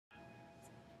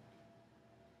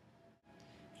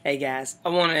Hey guys, I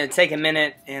wanted to take a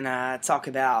minute and talk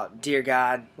about Dear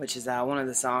God, which is one of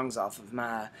the songs off of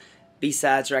my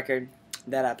B-Sides record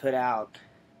that I put out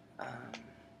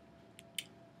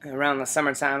around the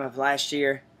summertime of last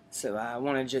year. So I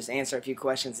want to just answer a few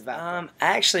questions about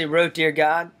I actually wrote Dear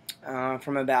God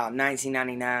from about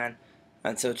 1999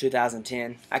 until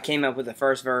 2010. I came up with the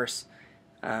first verse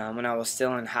when I was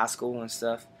still in high school and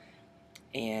stuff,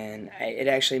 and it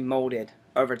actually molded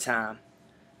over time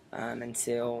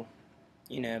until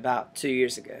about 2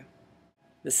 years ago.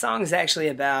 The song is actually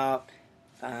about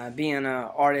being an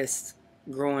artist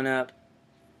growing up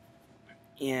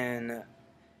in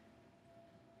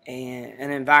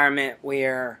an environment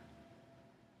where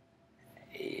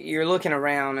you're looking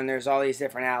around and there's all these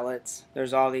different outlets,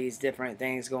 there's all these different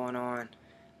things going on,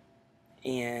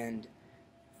 and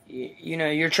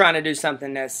you're trying to do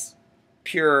something that's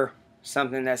pure,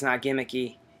 something that's not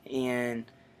gimmicky, and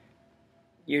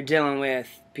you're dealing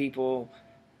with people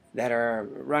that are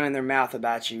running their mouth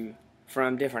about you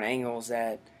from different angles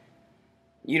that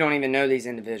you don't even know these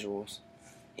individuals.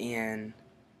 And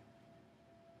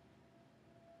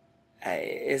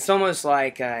it's almost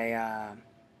like coming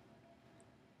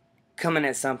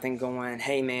at something going,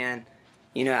 hey man,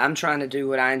 I'm trying to do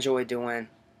what I enjoy doing,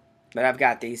 but I've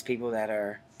got these people that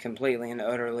are completely and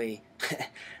utterly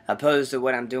opposed to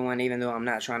what I'm doing, even though I'm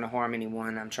not trying to harm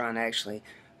anyone. I'm trying to actually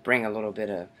bring a little bit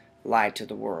of light to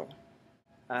the world.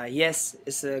 Yes,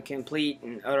 it's a complete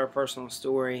and utter personal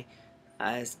story.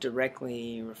 It's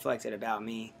directly reflected about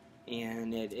me,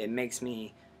 and it makes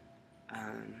me.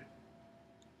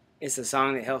 It's a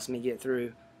song that helps me get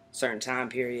through certain time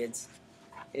periods.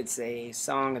 It's a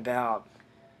song about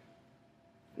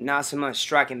not so much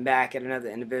striking back at another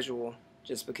individual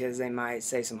just because they might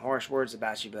say some harsh words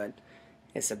about you, but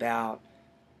it's about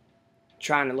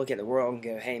trying to look at the world and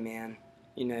go, hey man,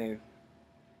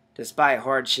 despite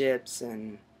hardships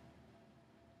and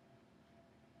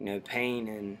pain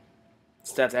and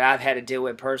stuff that I've had to deal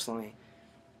with personally,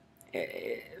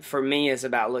 for me it's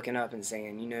about looking up and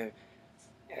saying,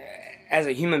 as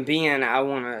a human being, I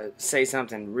want to say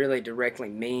something really directly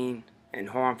mean and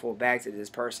harmful back to this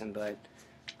person, but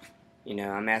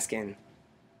I'm asking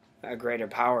a greater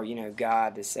power,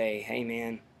 God, to say, hey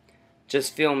man,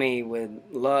 just fill me with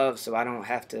love so I don't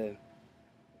have to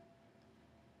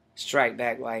strike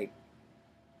back like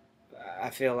I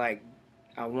feel like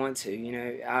I want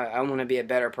to. I want to be a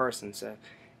better person, so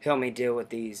help me deal with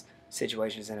these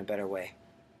situations in a better way.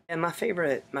 And my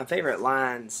favorite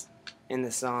lines in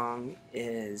the song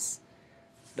is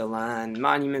the line,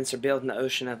 monuments are built in the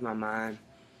ocean of my mind.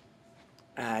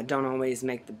 I don't always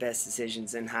make the best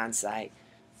decisions in hindsight.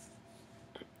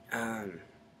 Um,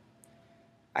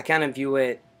 I kind of view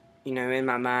it, in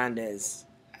my mind as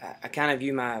I kind of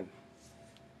view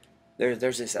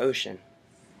there's this ocean,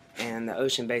 and the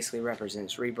ocean basically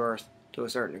represents rebirth to a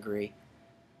certain degree.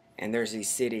 And there's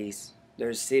city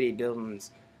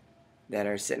buildings that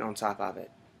are sitting on top of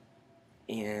it,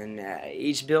 and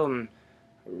each building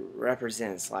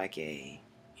represents like a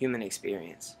human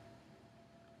experience.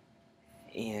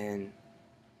 And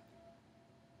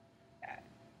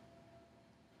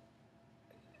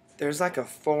there's like a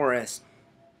forest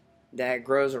that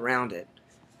grows around it.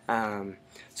 Um,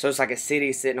 so it's like a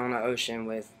city sitting on the ocean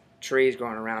with trees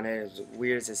growing around it. As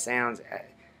weird as it sounds,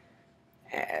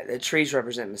 the trees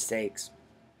represent mistakes,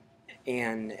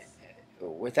 and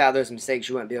without those mistakes,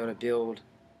 you wouldn't be able to build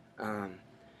um,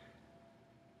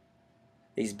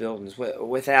 these buildings.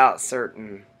 Without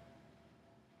certain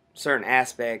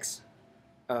aspects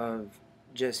of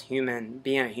just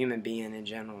being a human being in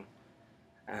general.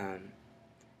 Um,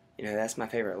 that's my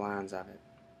favorite lines of it,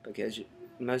 because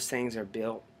most things are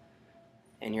built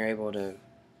and you're able to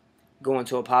go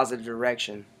into a positive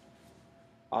direction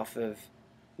off of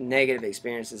negative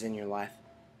experiences in your life.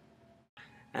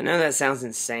 I know that sounds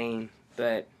insane,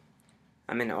 but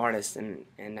I'm an artist, and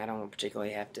I don't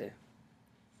particularly have to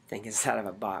think inside of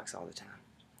a box all the time.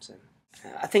 So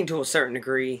I think to a certain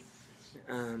degree,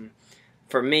 um,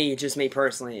 for me, just me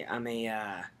personally,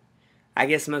 I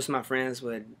guess most of my friends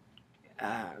would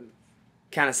uh,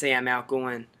 kind of say I'm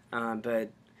outgoing,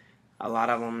 but a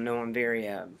lot of them know I'm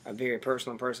a very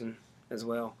personal person as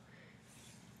well.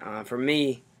 For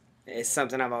me, it's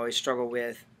something I've always struggled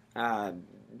with. Uh,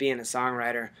 Being a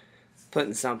songwriter,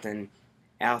 putting something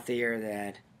out there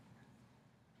that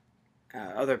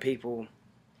other people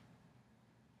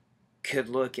could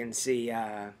look and see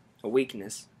a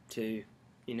weakness to.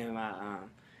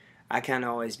 I kind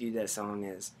of always view that song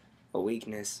as a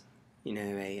weakness.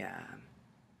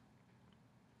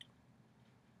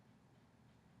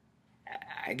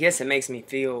 I guess it makes me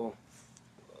feel,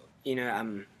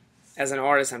 I'm. as an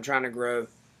artist, I'm trying to grow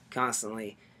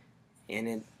constantly,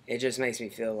 and it just makes me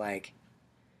feel like,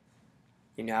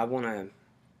 I want to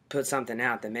put something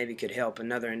out that maybe could help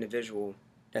another individual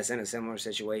that's in a similar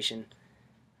situation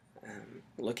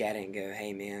look at it and go,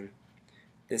 hey man,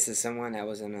 this is someone that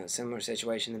was in a similar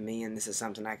situation to me, and this is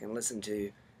something I can listen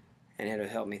to, and it'll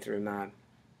help me through my,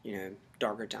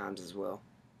 darker times as well.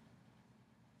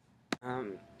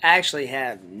 I actually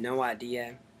have no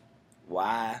idea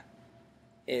why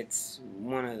it's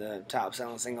one of the top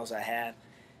selling singles I have.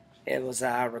 It was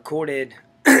recorded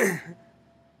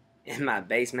in my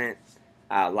basement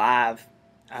live.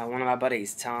 One of my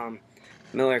buddies, Tom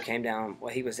Miller, came down.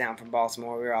 Well, he was down from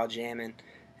Baltimore. We were all jamming,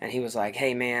 and he was like,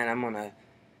 hey man, I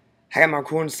got my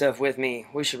recording stuff with me.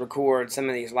 We should record some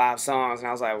of these live songs. And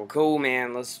I was like, well, cool,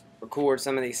 man. Let's record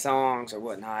some of these songs or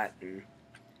whatnot. And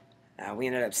we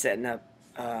ended up setting up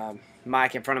a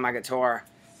mic in front of my guitar,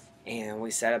 and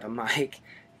we set up a mic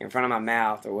in front of my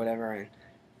mouth or whatever, and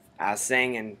I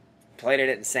sang and played it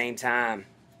at the same time.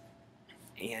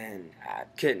 And I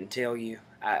couldn't tell you.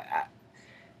 I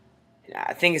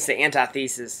think it's the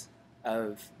antithesis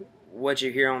of what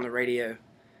you hear on the radio.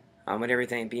 With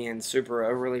everything being super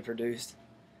overly produced,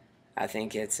 I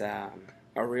think it's a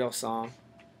real song.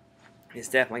 It's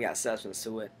definitely got substance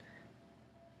to it.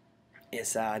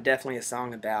 It's definitely a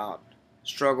song about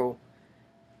struggle.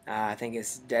 I think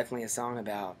it's definitely a song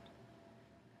about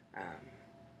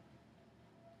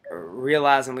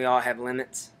realizing we all have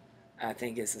limits. I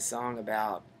think it's a song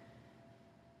about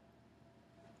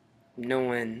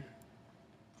knowing,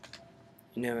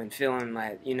 and feeling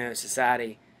like,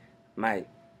 society might,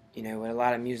 with a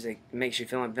lot of music, it makes you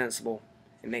feel invincible.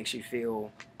 It makes you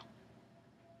feel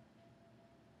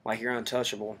like you're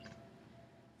untouchable,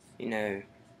 and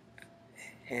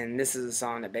this is a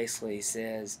song that basically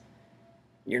says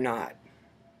you're not.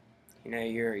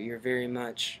 You're very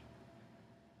much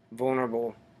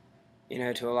vulnerable,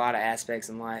 to a lot of aspects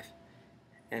in life,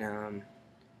 and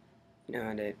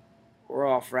and that we're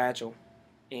all fragile,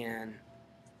 and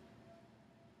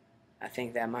I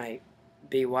think that might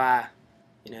be why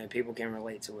people can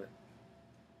relate to it.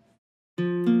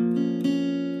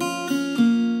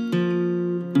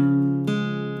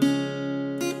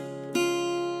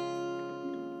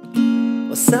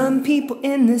 Well, some people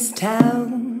in this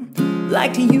town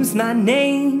like to use my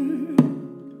name,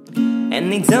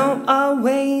 and they don't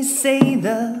always say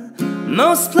the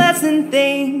most pleasant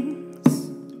things.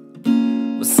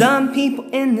 Well, some people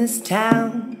in this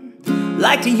town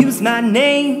like to use my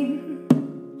name,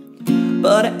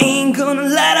 but I ain't gonna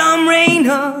let them rain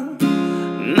on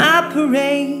my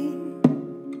parade.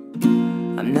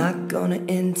 I'm not gonna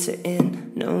enter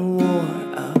in no war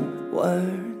of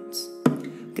words,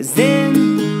 'cause then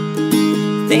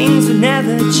things would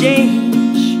never change.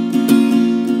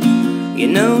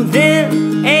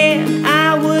 Then and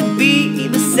I would be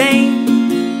the same.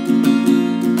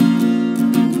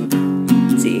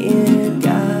 Dear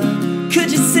God,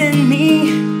 could you send me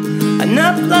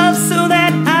enough love so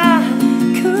that I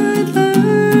could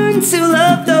learn to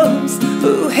love those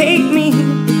who hate me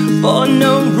for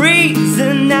no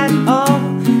reason at all?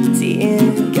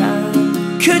 Dear God,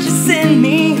 could you send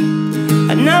me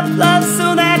enough love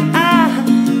so that I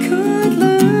could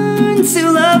learn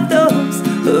to love those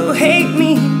who hate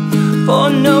me for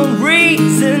no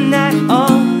reason at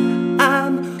all?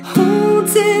 I'm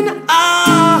holding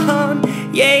on,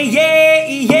 yeah, yeah,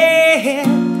 yeah.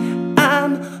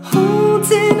 I'm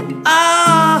holding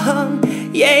on,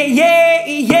 yeah, yeah,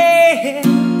 yeah.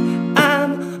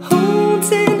 I'm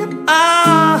holding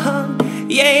on,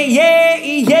 yeah, yeah,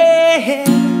 yeah.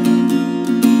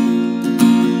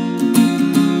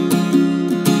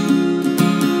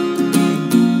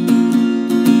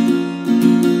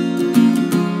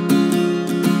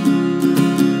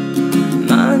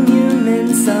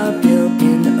 Monuments are built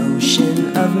in the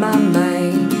ocean of my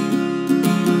mind.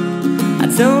 I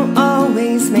don't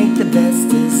always make the best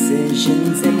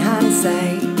decisions in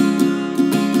hindsight.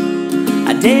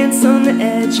 I dance on the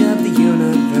edge of the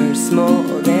universe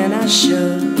more than I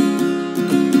should.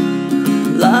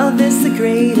 Love is the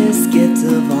greatest gift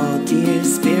of all, dear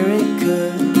spirit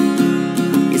could.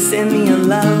 You send me a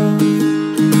love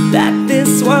that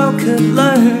this world could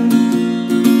learn,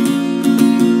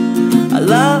 a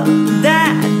love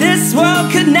that this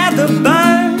world could never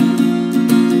burn.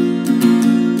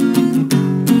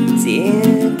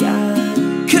 Dear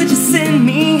God, could you send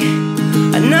me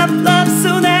enough love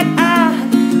so that I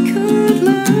could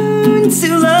learn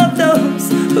to love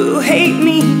those who hate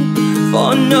me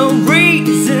for no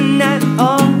reason at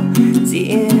all?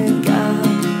 Dear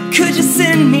God, could you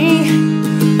send me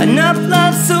enough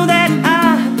love so that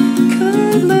I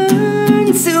could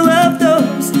learn to love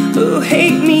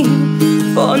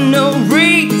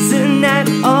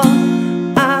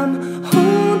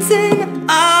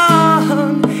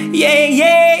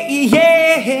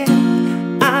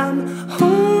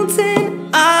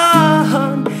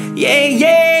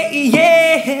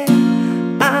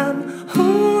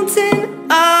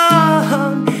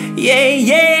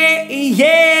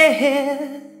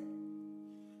care.